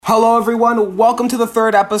Hello, everyone. Welcome to the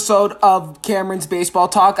third episode of Cameron's Baseball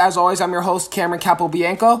Talk. As always, I'm your host, Cameron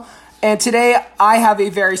Capobianco. And today, I have a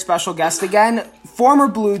very special guest again, former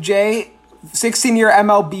Blue Jay, 16-year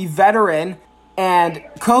MLB veteran, and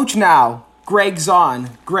coach now, Greg Zaun.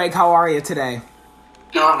 Greg, how are you today?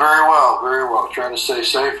 Doing very well. Trying to stay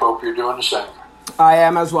safe. Hope you're doing the same. I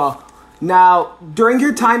am as well. Now, during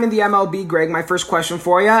your time in the MLB, Greg, my first question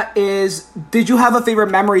for you is, did you have a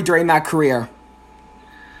favorite memory during that career?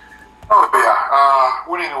 Oh,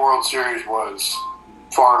 yeah. Winning the World Series was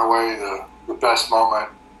far and away the best moment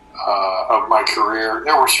of my career.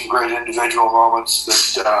 There were some great individual moments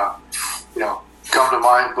that, come to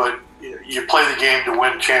mind, but you play the game to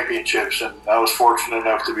win championships, and I was fortunate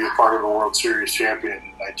enough to be a part of a World Series champion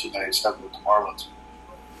in 1997 with the Marlins.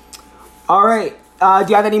 All right. Do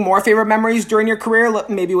you have any more favorite memories during your career,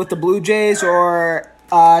 maybe with the Blue Jays or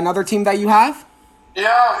another team that you have? Yeah,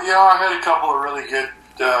 I had a couple of really good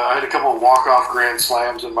I had a couple of walk-off grand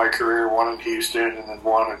slams in my career, one in Houston and then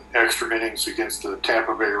one in extra innings against the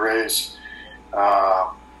Tampa Bay Rays.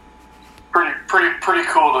 Pretty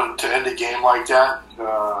cool to end a game like that.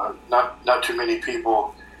 Not too many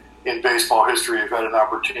people in baseball history have had an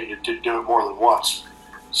opportunity to do it more than once.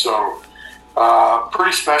 So,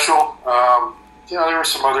 pretty special. There were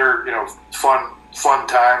some other fun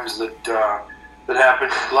times that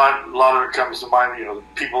happened. A lot of it comes to mind. The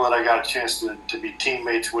people that I got a chance to be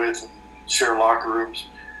teammates with and share locker rooms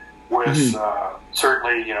with.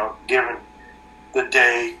 Certainly, given the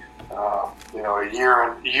day, a year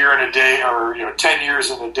and a day, or 10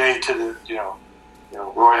 years in a day to the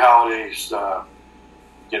Roy Halladay's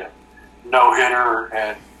no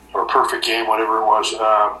hitter or perfect game, whatever it was.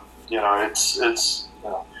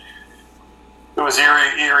 It was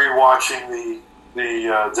eerie watching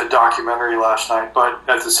the documentary last night, but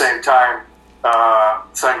at the same time,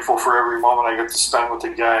 thankful for every moment I get to spend with the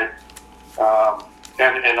guy,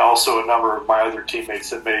 and also a number of my other teammates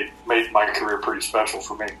that made my career pretty special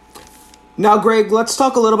for me. Now, Greg, let's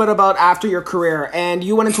talk a little bit about after your career, and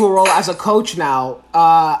you went into a role as a coach now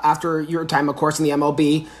after your time, of course, in the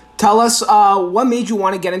MLB. Tell us what made you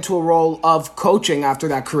want to get into a role of coaching after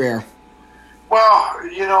that career? Well,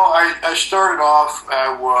 I started off,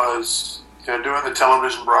 I was doing the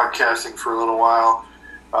television broadcasting for a little while.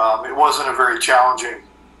 It wasn't a very challenging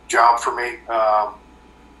job for me.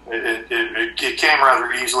 It came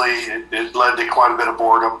rather easily. It led to quite a bit of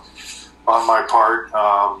boredom on my part.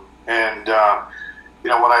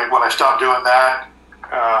 When I stopped doing that,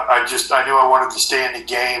 I knew I wanted to stay in the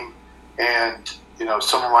game. And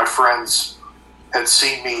some of my friends had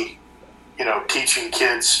seen me, teaching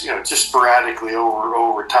kids, just sporadically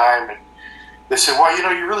over time, and they said, well,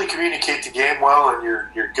 you really communicate the game well, and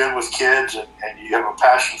you're good with kids, and you have a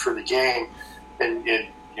passion for the game, and they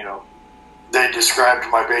described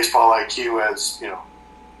my baseball IQ as,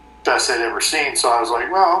 best they'd ever seen. So I was like,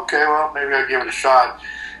 well, maybe I'll give it a shot.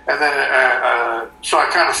 And then, so I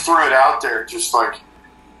kind of threw it out there, just like,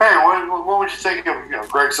 hey, what would you think of,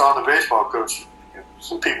 Greg Zaun, the baseball coach?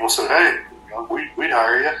 Some people said, hey, we'd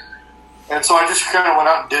hire you. And so I just kind of went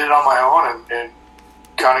out and did it on my own, and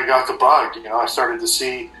kind of got the bug. I started to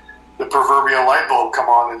see the proverbial light bulb come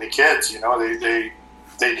on in the kids.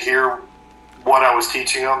 They'd hear what I was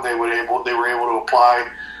teaching them. They were able to apply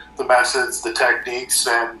the methods, the techniques,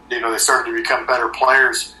 and they started to become better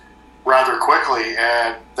players rather quickly.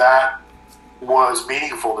 And that was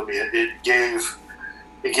meaningful to me. It gave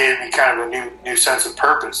me kind of a new sense of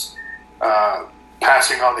purpose.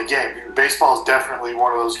 Passing on the game. Baseball is definitely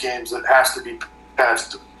one of those games that has to be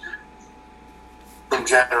passed from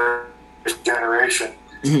generation to generation.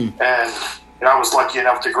 Mm-hmm. And I was lucky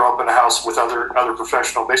enough to grow up in a house with other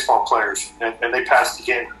professional baseball players, and they passed the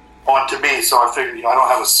game on to me. So I figured, I don't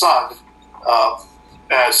have a son,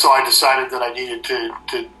 so I decided that I needed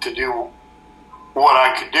to do what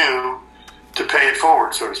I could do to pay it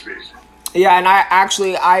forward, so to speak. Yeah, and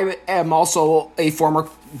I am also a former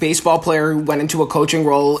baseball player who went into a coaching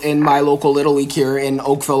role in my local Little League here in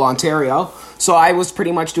Oakville, Ontario. So I was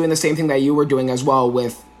pretty much doing the same thing that you were doing as well,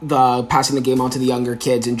 with the passing the game on to the younger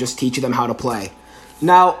kids and just teaching them how to play.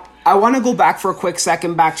 Now, I want to go back for a quick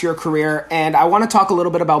second back to your career, and I want to talk a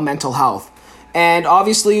little bit about mental health. And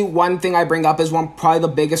obviously, one thing I bring up is probably the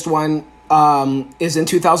biggest one is in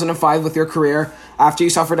 2005 with your career after you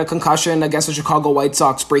suffered a concussion against the Chicago White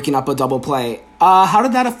Sox, breaking up a double play. How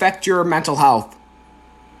did that affect your mental health?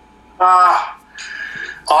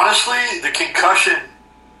 Honestly, the concussion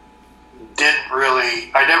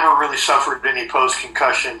I never really suffered any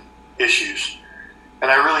post-concussion issues. And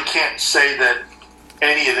I really can't say that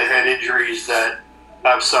any of the head injuries that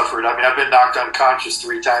I've suffered, I've been knocked unconscious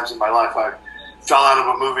 3 times in my life. fell out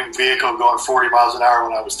of a moving vehicle going 40 miles an hour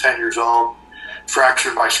when I was 10 years old,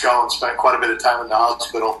 fractured my skull, and spent quite a bit of time in the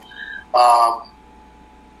hospital.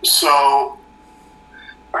 So,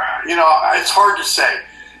 it's hard to say.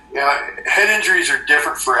 Head injuries are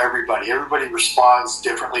different for everybody. Everybody responds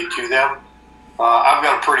differently to them. I've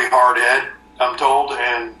got a pretty hard head, I'm told,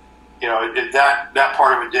 and that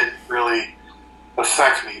part of it didn't really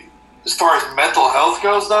affect me. As far as mental health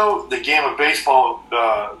goes, though, the game of baseball,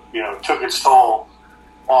 took its toll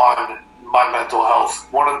on my mental health.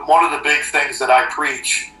 One of the big things that I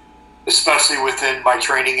preach, especially within my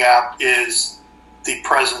training app, is the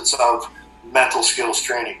presence of mental skills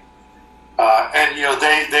training. And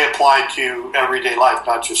they apply to everyday life,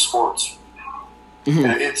 not just sports.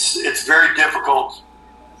 Mm-hmm. It's very difficult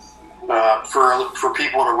for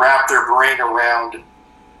people to wrap their brain around.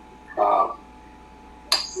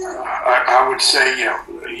 I would say,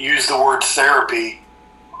 use the word therapy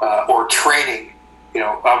or training.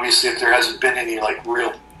 Obviously, if there hasn't been any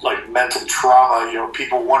real mental trauma,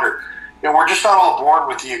 people wonder. We're just not all born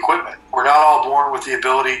with the equipment. We're not all born with the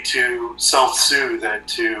ability to self-soothe and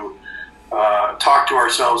to talk to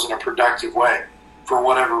ourselves in a productive way for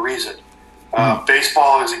whatever reason.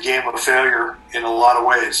 Baseball is a game of failure in a lot of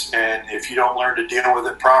ways, and if you don't learn to deal with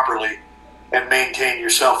it properly and maintain your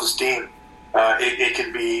self-esteem, it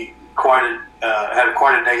can be had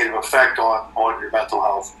quite a negative effect on your mental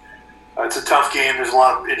health. It's a tough game. There's a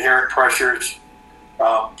lot of inherent pressures,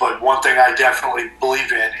 but one thing I definitely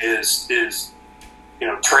believe in is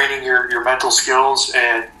training your mental skills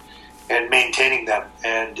and maintaining them,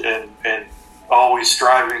 and always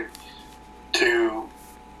striving to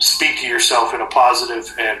speak to yourself in a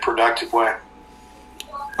positive and productive way.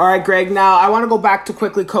 All right, Greg, now I want to go back to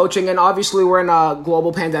quickly coaching, and obviously we're in a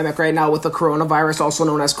global pandemic right now with the coronavirus, also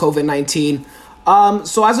known as COVID-19.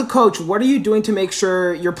 So as a coach, what are you doing to make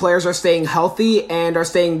sure your players are staying healthy and are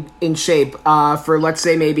staying in shape for, let's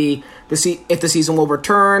say, maybe if the season will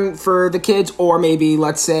return for the kids, or maybe,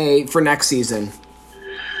 let's say, for next season?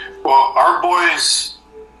 Well, our boys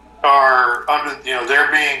are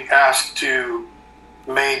they're being asked to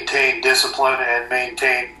maintain discipline and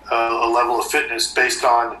maintain a level of fitness based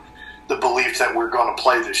on the belief that we're going to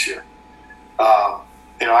play this year.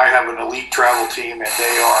 I have an elite travel team, and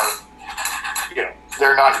they are,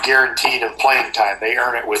 they're not guaranteed of playing time. They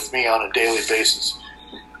earn it with me on a daily basis.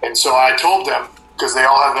 And so I told them, because they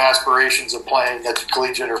all have aspirations of playing at the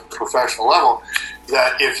collegiate or professional level,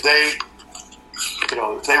 that if they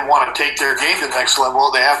want to take their game to the next level,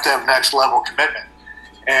 they have to have next level commitment.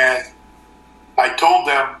 And I told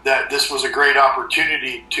them that this was a great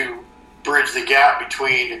opportunity to bridge the gap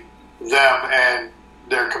between them and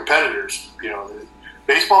their competitors.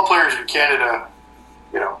 Baseball players in Canada,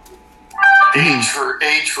 age for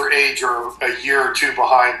age, are a year or two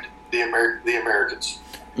behind the Americans.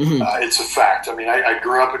 Mm-hmm. It's a fact. I mean, I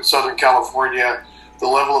grew up in Southern California. The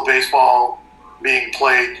level of baseball being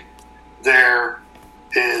played there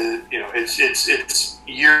is, it's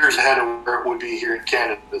years ahead of where it would be here in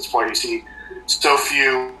Canada. That's why you see so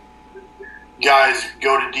few guys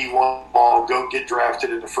go to D1 ball, go get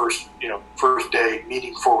drafted in the first day,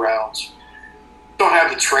 meaningful rounds. Don't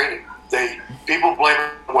have the training. People blame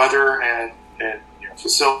weather and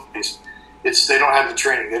facilities. They don't have the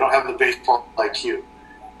training. They don't have the baseball IQ.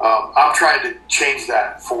 I'm trying to change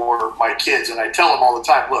that for my kids, and I tell them all the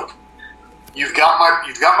time, look, you've got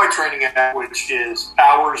my training app, which is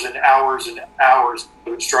hours and hours and hours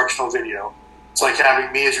of instructional video. It's like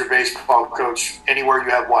having me as your baseball coach anywhere you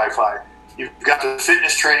have Wi-Fi. You've got the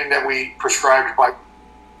fitness training that we prescribed by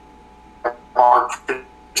our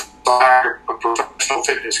professional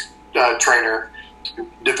fitness trainer to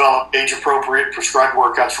develop age-appropriate prescribed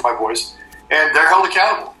workouts for my boys. And they're held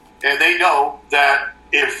accountable. And they know that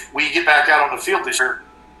if we get back out on the field this year,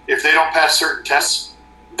 if they don't pass certain tests,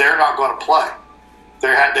 they're not going to play. They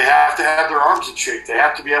have to have their arms in shape. They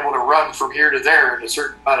have to be able to run from here to there in a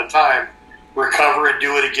certain amount of time, recover and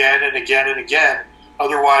do it again and again and again.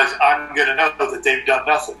 Otherwise, I'm going to know that they've done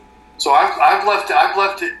nothing. So I've left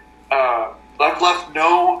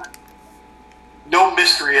no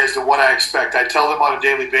mystery as to what I expect. I tell them on a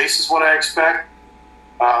daily basis what I expect.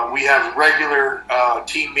 We have regular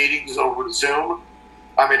team meetings over Zoom.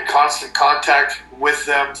 I'm in constant contact with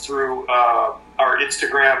them through our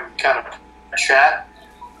Instagram kind of chat,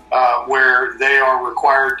 where they are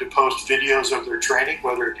required to post videos of their training,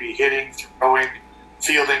 whether it be hitting, throwing,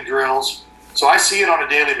 fielding drills. So I see it on a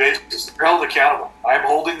daily basis. They're held accountable. I'm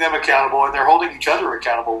holding them accountable, and they're holding each other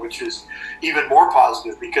accountable, which is even more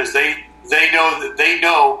positive because they know that they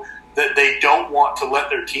don't want to let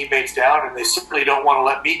their teammates down, and they certainly don't want to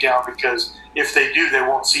let me down because if they do, they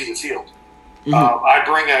won't see the field. I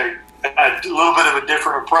bring a little bit of a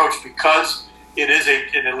different approach because it is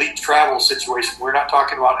an elite travel situation. We're not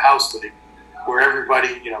talking about house league where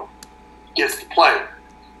everybody, gets to play.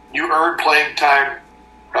 You earn playing time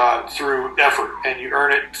through effort, and you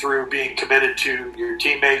earn it through being committed to your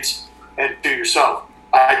teammates and to yourself.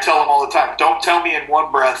 I tell them all the time, don't tell me in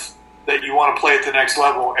one breath that you want to play at the next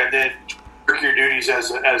level and then work your duties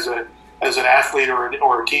as an athlete or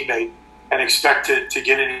a teammate and expect to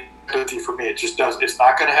get any empathy from me. It just doesn't. It's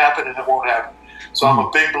not going to happen, and it won't happen. So I'm a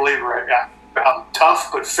big believer. I'm tough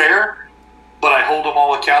but fair, but I hold them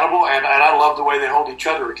all accountable, and I love the way they hold each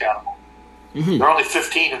other accountable. Mm-hmm. They're only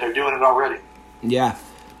 15, and they're doing it already. Yeah.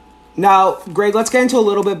 Now, Greg, let's get into a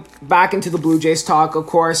little bit back into the Blue Jays talk, of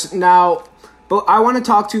course. Now, but I want to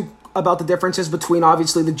talk about the differences between,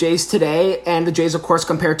 obviously, the Jays today and the Jays, of course,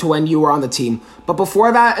 compared to when you were on the team. But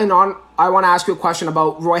before that, I want to ask you a question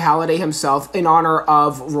about Roy Halladay himself in honor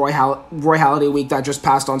of Roy Halladay Week that just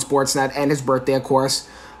passed on Sportsnet and his birthday, of course.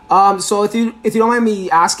 So if you don't mind me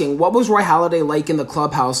asking, what was Roy Halladay like in the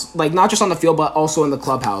clubhouse? Like, not just on the field, but also in the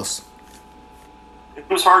clubhouse? It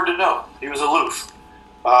was hard to know. He was aloof.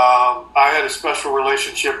 I had a special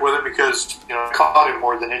relationship with him because I caught him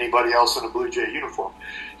more than anybody else in a Blue Jay uniform.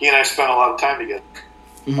 He and I spent a lot of time together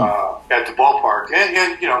at the ballpark,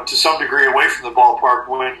 and to some degree away from the ballpark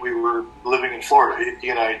when we were living in Florida. He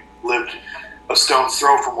and I lived a stone's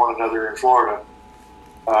throw from one another in Florida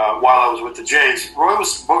while I was with the Jays. Roy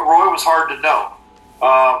was hard to know.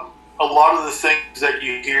 A lot of the things that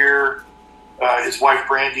you hear his wife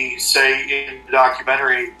Brandy say in the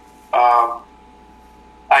documentary,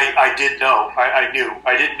 I did know. I knew.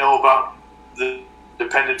 I didn't know about the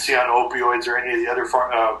dependency on opioids or any of the other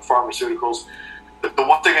pharmaceuticals. But the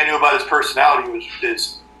one thing I knew about his personality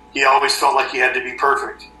is he always felt like he had to be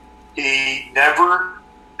perfect. He never,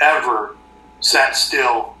 ever sat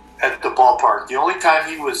still at the ballpark. The only time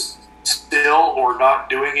he was still or not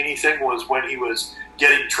doing anything was when he was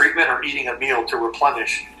getting treatment or eating a meal to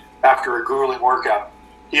replenish after a grueling workout.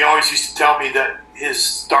 He always used to tell me that his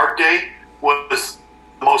start day was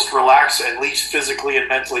the most relaxed and least physically and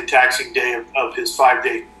mentally taxing day of his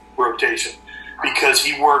 5-day rotation because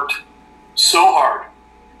he worked so hard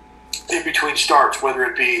in between starts, whether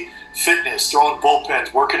it be fitness, throwing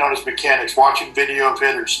bullpens, working on his mechanics, watching video of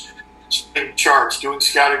hitters, doing charts, doing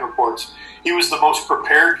scouting reports. He was the most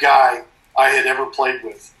prepared guy I had ever played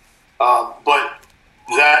with. But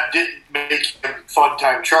that didn't make him Fun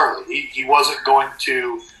Time Charlie. He wasn't going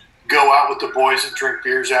to go out with the boys and drink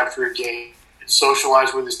beers after a game and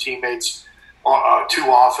socialize with his teammates too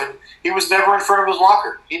often. He was never in front of his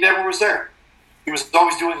locker. He never was there. He was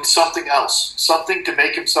always doing something else, something to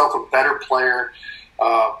make himself a better player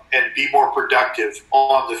and be more productive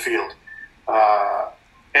on the field.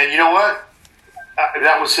 And you know what?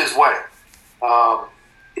 That was his way.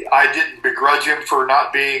 I didn't begrudge him for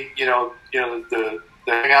not being, the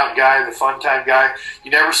hangout guy, the fun time guy. You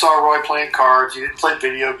never saw Roy playing cards. You didn't play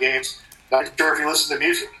video games. Not sure if you listened to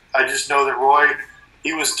music. I just know that Roy,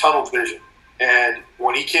 he was tunnel vision. And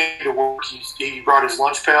when he came to work, he brought his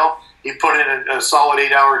lunch pail. He put in a solid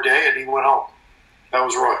 8-hour day, and he went home. That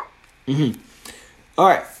was Roy. Mm-hmm. All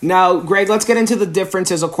right. Now, Greg, let's get into the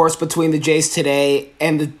differences, of course, between the Jays today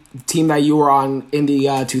and the team that you were on in the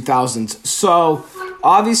 2000s. So,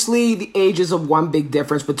 obviously, the age is of one big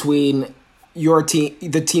difference between your team,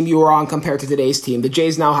 the team you were on, compared to today's team. The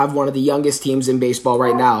Jays now have one of the youngest teams in baseball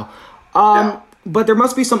right now. But there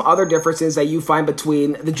must be some other differences that you find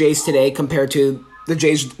between the Jays today compared to the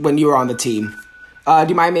Jays when you were on the team. Do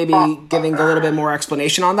you mind maybe giving a little bit more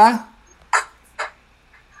explanation on that?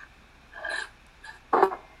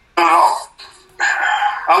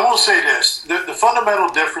 I will say this. The fundamental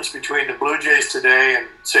difference between the Blue Jays today and,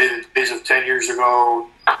 say, the Jays of 10 years ago,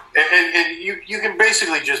 and you can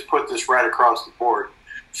basically just put this right across the board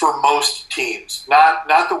for most teams, not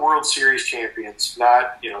the World Series champions,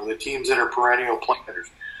 not the teams that are perennial players,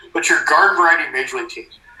 but your garden variety major league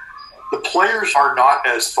teams. The players are not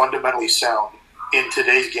as fundamentally sound in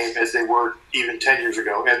today's game as they were even 10 years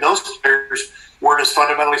ago, and those players weren't as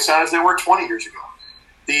fundamentally sound as they were 20 years ago.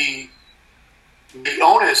 The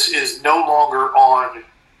onus is no longer on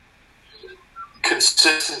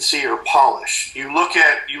consistency or polish. You look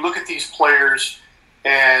at these players,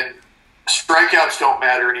 and strikeouts don't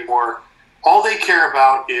matter anymore. All they care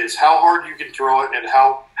about is how hard you can throw it and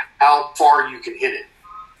how far you can hit it.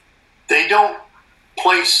 They don't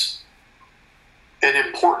place an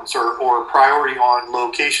importance or priority on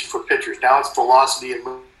location for pitchers. Now it's velocity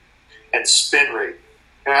and spin rate.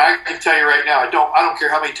 And I can tell you right now, I don't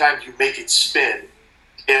care how many times you make it spin,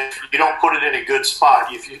 if you don't put it in a good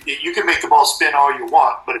spot, if you can make the ball spin all you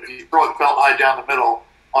want, but if you throw it belt high down the middle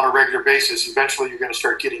on a regular basis, eventually you're going to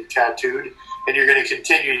start getting tattooed, and you're going to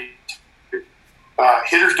continue.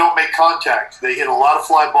 Hitters don't make contact. They hit a lot of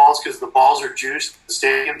fly balls because the balls are juiced. The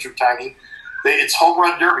stadiums are tiny. It's home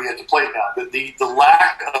run derby at the plate now. The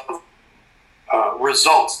lack of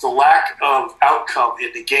results, the lack of outcome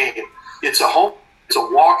in the game. It's a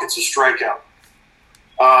walk, it's a strikeout.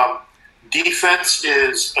 Defense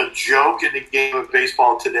is a joke in the game of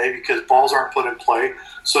baseball today because balls aren't put in play.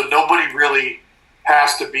 So nobody really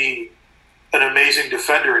has to be an amazing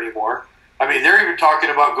defender anymore. I mean, they're even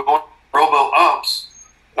talking about going robo-umps.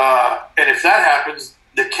 And if that happens,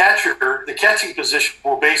 the catching position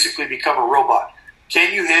will basically become a robot.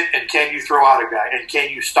 Can you hit and can you throw out a guy? And can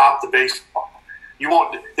you stop the baseball? They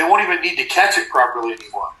won't even need to catch it properly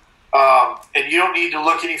anymore. And you don't need to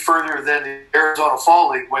look any further than the Arizona Fall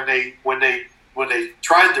League when they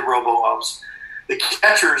tried the robo-umps. The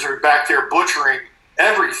catchers are back there butchering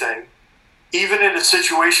everything, even in a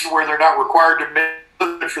situation where they're not required to make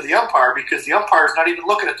it for the umpire because the umpire is not even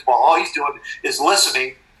looking at the ball. All he's doing is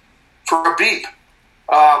listening for a beep.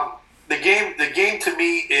 The game to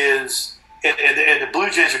me is, and the Blue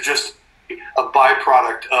Jays are just a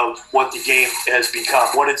byproduct of what the game has become,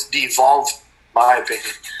 what it's devolved, in my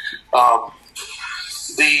opinion.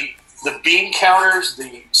 The bean counters,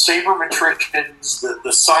 the sabermetricians,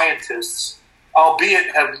 the scientists,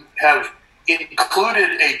 albeit have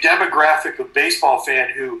included a demographic of baseball fan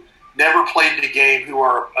who never played the game, who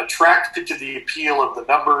are attracted to the appeal of the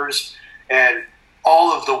numbers and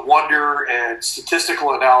all of the wonder and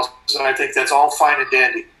statistical analysis, and I think that's all fine and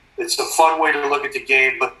dandy. It's a fun way to look at the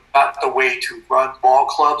game, but not the way to run ball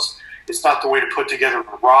clubs. It's not the way to put together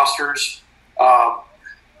rosters.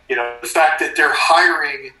 The fact that they're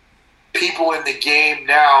hiring people in the game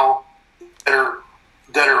now that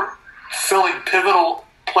are filling pivotal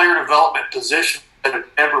player development positions that have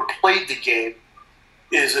never played the game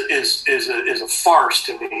is a farce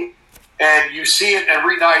to me. And you see it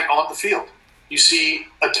every night on the field. You see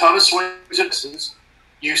a ton of swings and misses.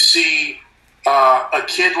 You see a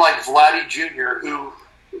kid like Vladdy Jr., who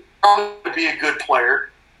probably would be a good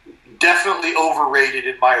player, definitely overrated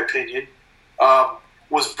in my opinion,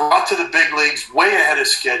 was brought to the big leagues way ahead of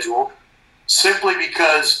schedule simply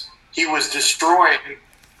because he was destroying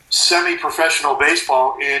semi-professional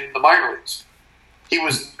baseball in the minor leagues. He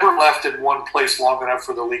was never left in one place long enough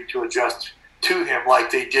for the league to adjust to him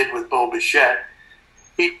like they did with Bo Bichette.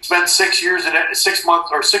 He spent 6 years at 6 months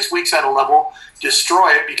or 6 weeks at a level,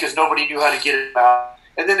 destroy it because nobody knew how to get him out,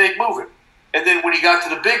 and then they'd move him. And then when he got to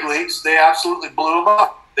the big leagues, they absolutely blew him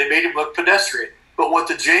up. They made him look pedestrian. But what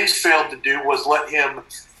the Jays failed to do was let him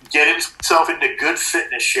get himself into good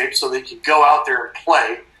fitness shape so they could go out there and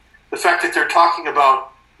play. The fact that they're talking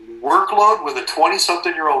about workload with a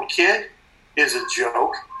 20-something-year-old kid is a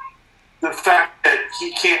joke. The fact that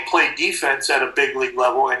he can't play defense at a big league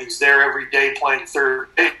level and he's there every day playing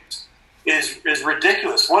third base is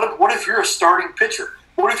ridiculous. What if you're a starting pitcher?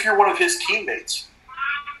 What if you're one of his teammates?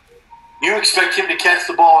 You expect him to catch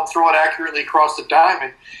the ball and throw it accurately across the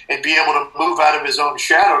diamond and be able to move out of his own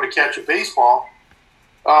shadow to catch a baseball.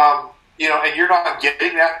 And you're not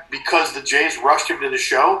getting that because the Jays rushed him to the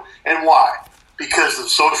show. And why? Because of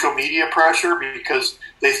social media pressure, because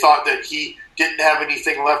they thought that he didn't have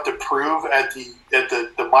anything left to prove at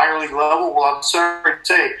the minor league level. Well, I'm sorry to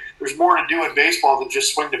say, there's more to do in baseball than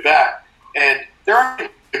just swing the bat. And there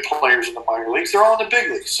aren't good players in the minor leagues; they're all in the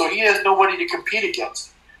big leagues. So he has nobody to compete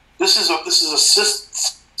against. This is a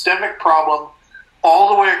systemic problem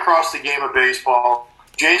all the way across the game of baseball.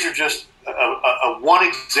 Jays are just a one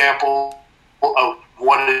example of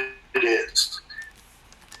what it is.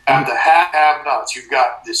 And the have-nots. You've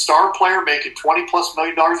got the star player making $20+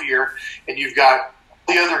 million a year, and you've got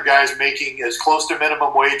the other guys making as close to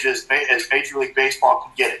minimum wage as Major League Baseball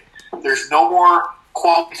can get it. There's no more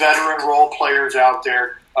quality veteran role players out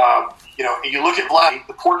there. You look at Vladdy,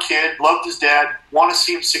 the poor kid, loved his dad, want to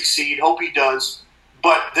see him succeed, hope he does,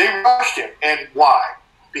 but they rushed him. And why?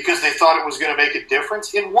 Because they thought it was going to make a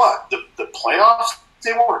difference in what? The playoffs?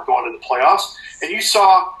 They weren't going to the playoffs. And you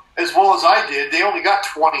saw, as well as I did, they only got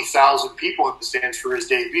 20,000 people in the stands for his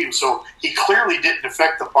debut. So he clearly didn't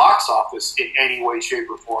affect the box office in any way, shape,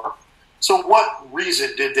 or form. So what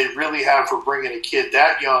reason did they really have for bringing a kid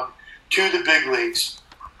that young to the big leagues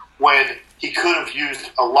when he could have used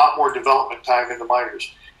a lot more development time in the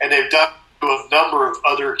minors? And they've done to a number of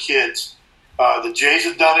other kids. The Jays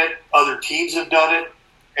have done it. Other teams have done it.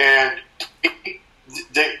 And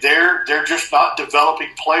they're just not developing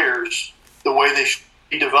players the way they should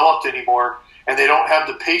be developed anymore. and they don't have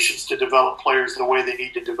the patience to develop players the way they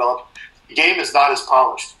need to develop, the game is not as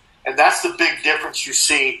polished. And that's the big difference you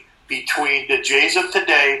see between the Jays of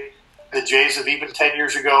today, the Jays of even 10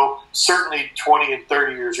 years ago, certainly 20 and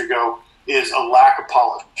 30 years ago, is a lack of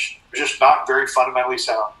polish. They're just not very fundamentally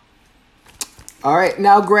sound. All right.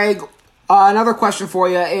 Now, Greg, another question for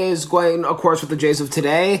you is going, of course, with the Jays of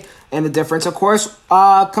today and the difference, of course,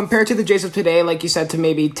 compared to the Jays of today, like you said, to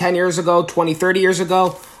maybe 10 years ago, 20, 30 years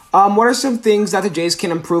ago, what are some things that the Jays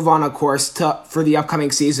can improve on, of course, for the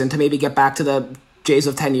upcoming season to maybe get back to the Jays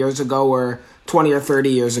of 10 years ago or 20 or 30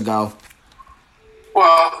 years ago?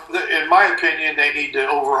 Well, in my opinion, they need to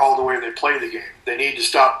overhaul the way they play the game. They need to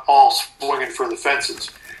stop all swinging for the fences.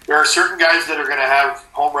 There are certain guys that are going to have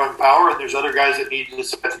home run power, and there's other guys that need to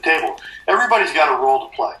sit at the table. Everybody's got a role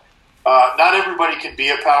to play. Not everybody can be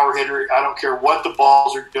a power hitter. I don't care what the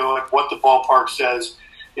balls are doing, what the ballpark says.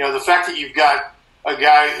 You know, the fact that you've got a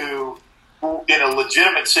guy who in a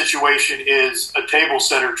legitimate situation is a table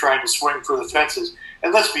setter trying to swing for the fences.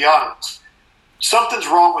 And let's be honest, something's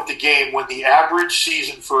wrong with the game when the average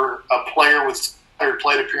season for a player with 100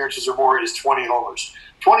 plate appearances or more is 20 homers.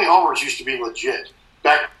 20 homers used to be legit.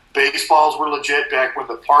 Back when baseballs were legit, back when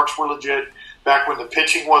the parks were legit, back when the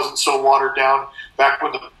pitching wasn't so watered down, back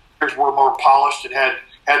when the players were more polished and had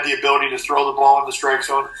the ability to throw the ball in the strike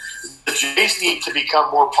zone. The Jays need to become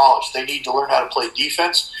more polished. They need to learn how to play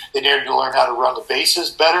defense. They need to learn how to run the bases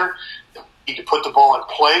better. They need to put the ball in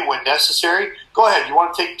play when necessary. Go ahead. You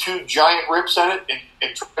want to take two giant rips at it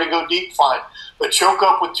and try to go deep? Fine. But choke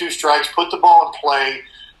up with two strikes, put the ball in play,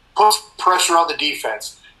 put pressure on the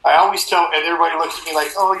defense. I always tell, and everybody looks at me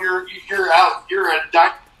like, "Oh, you're out. You're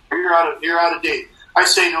out of date." I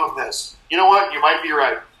say to them this: you know what? You might be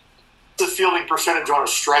right. The fielding percentage on a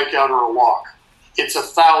strikeout or a walk, it's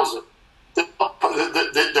 1,000.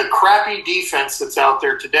 The crappy defense that's out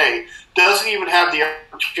there today doesn't even have the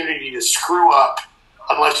opportunity to screw up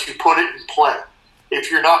unless you put it in play. If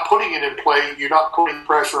you're not putting it in play, you're not putting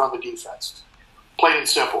pressure on the defense. Plain and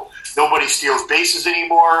simple. Nobody steals bases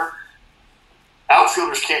anymore.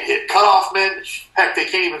 Outfielders can't hit cutoff men. Heck, they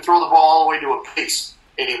can't even throw the ball all the way to a base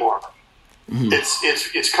anymore. Mm-hmm.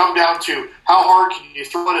 It's come down to how hard can you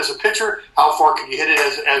throw it as a pitcher, how far can you hit it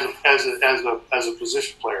as a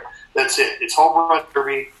position player. That's it. It's home run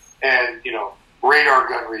derby and radar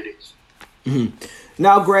gun readings. Mm-hmm.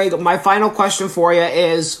 Now, Greg, my final question for you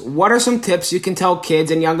is: what are some tips you can tell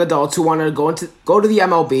kids and young adults who want to go to the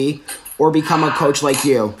MLB or become a coach like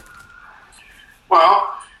you?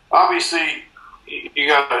 Well, obviously, you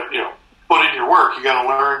got to put in your work. You got to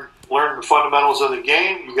learn the fundamentals of the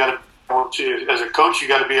game. You got to, as a coach, you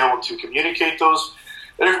got to be able to communicate those.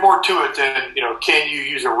 There's more to it than can you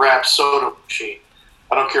use a wrapped soda machine?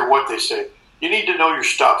 I don't care what they say. You need to know your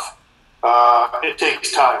stuff. It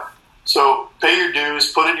takes time. So pay your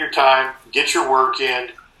dues, put in your time, get your work in,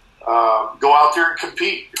 go out there and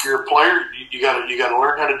compete. If you're a player, you got to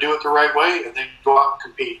learn how to do it the right way, and then go out and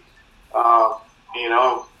compete.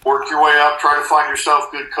 Work your way up, try to find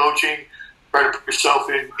yourself good coaching, try to put yourself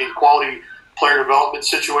in quality player development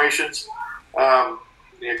situations.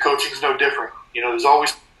 Coaching's no different. There's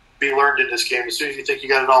always to be learned in this game. As soon as you think you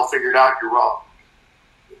got it all figured out, you're wrong.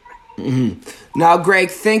 Mm-hmm. Now, Greg,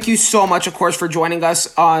 thank you so much, of course, for joining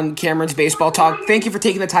us on Cameron's Baseball Talk. Thank you for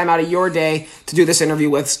taking the time out of your day to do this interview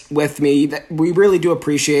with me. We really do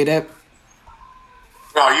appreciate it.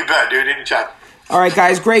 No, you bet, dude. Anytime. All right,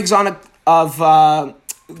 guys. Greg's on of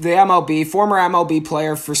the MLB, former MLB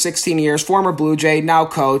player for 16 years, former Blue Jay, now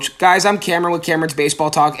coach. Guys, I'm Cameron with Cameron's Baseball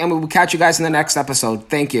Talk, and we will catch you guys in the next episode.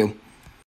 Thank you.